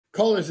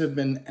Callers have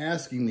been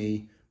asking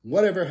me,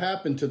 whatever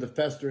happened to the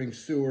festering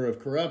sewer of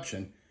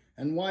corruption,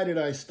 and why did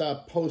I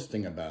stop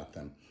posting about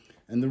them?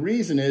 And the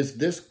reason is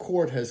this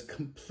court has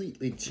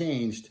completely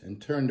changed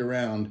and turned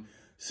around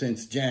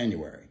since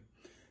January.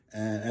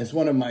 And as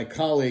one of my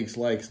colleagues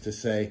likes to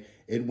say,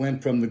 it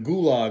went from the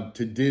gulag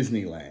to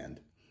Disneyland.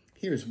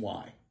 Here's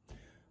why.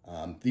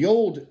 The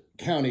old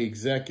county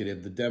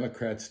executive, the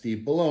Democrat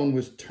Steve Bellone,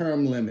 was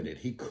term limited.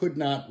 He could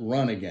not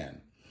run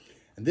again.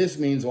 And this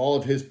means all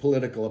of his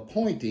political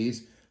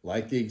appointees,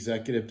 like the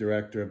executive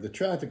director of the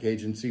traffic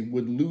agency,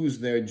 would lose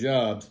their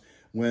jobs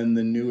when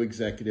the new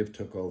executive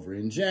took over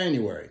in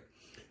January.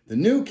 The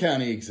new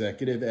county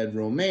executive, Ed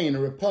Romaine,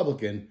 a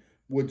Republican,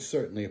 would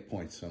certainly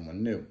appoint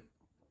someone new.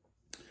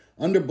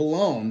 Under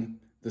Bellone,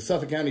 the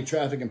Suffolk County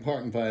Traffic and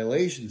Parking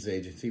Violations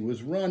Agency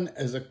was run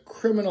as a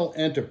criminal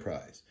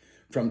enterprise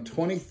from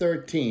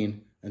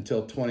 2013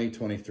 until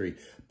 2023.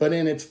 But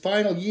in its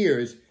final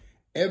years,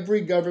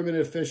 every government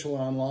official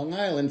on Long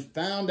Island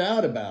found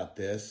out about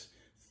this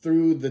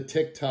through the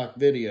TikTok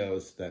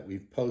videos that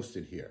we've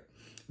posted here.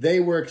 They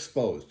were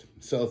exposed.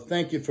 So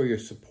thank you for your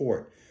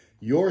support.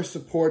 Your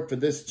support for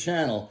this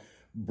channel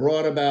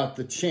brought about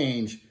the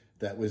change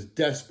that was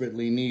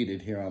desperately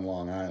needed here on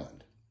Long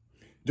Island.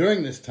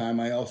 During this time,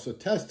 I also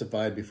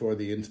testified before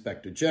the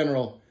Inspector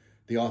General,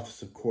 the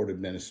Office of Court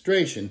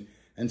Administration,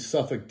 and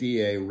Suffolk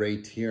DA Ray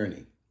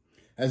Tierney.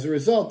 As a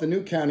result, the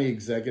new county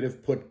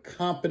executive put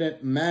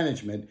competent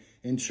management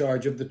in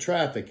charge of the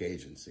traffic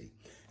agency,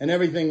 and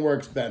everything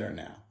works better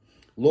now.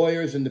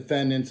 Lawyers and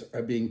defendants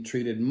are being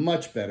treated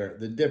much better.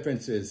 The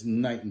difference is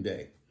night and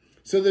day.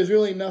 So there's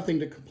really nothing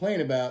to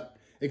complain about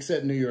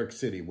except New York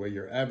City, where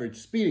your average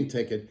speeding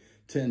ticket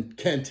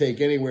can take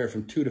anywhere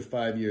from 2 to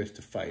 5 years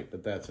to fight,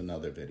 but that's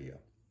another video.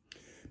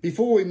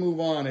 Before we move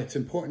on, it's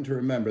important to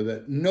remember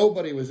that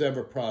nobody was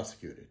ever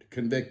prosecuted,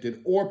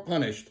 convicted, or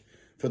punished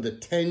for the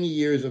 10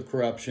 years of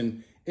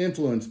corruption,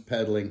 influence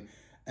peddling,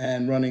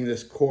 and running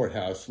this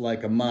courthouse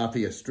like a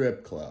mafia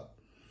strip club.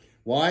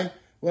 Why?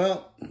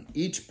 Well,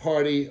 each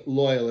party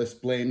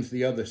loyalist blames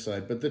the other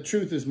side, but the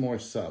truth is more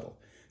subtle.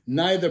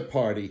 Neither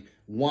party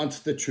wants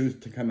the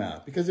truth to come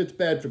out because it's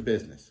bad for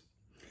business.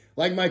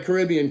 Like my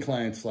Caribbean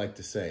clients like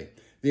to say,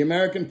 the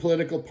American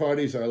political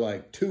parties are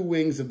like two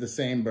wings of the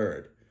same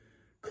bird.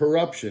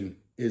 Corruption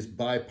is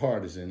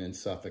bipartisan in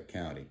Suffolk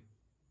County.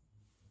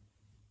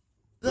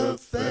 The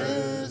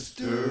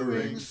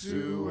festering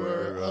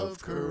sewer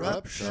of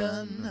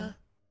corruption.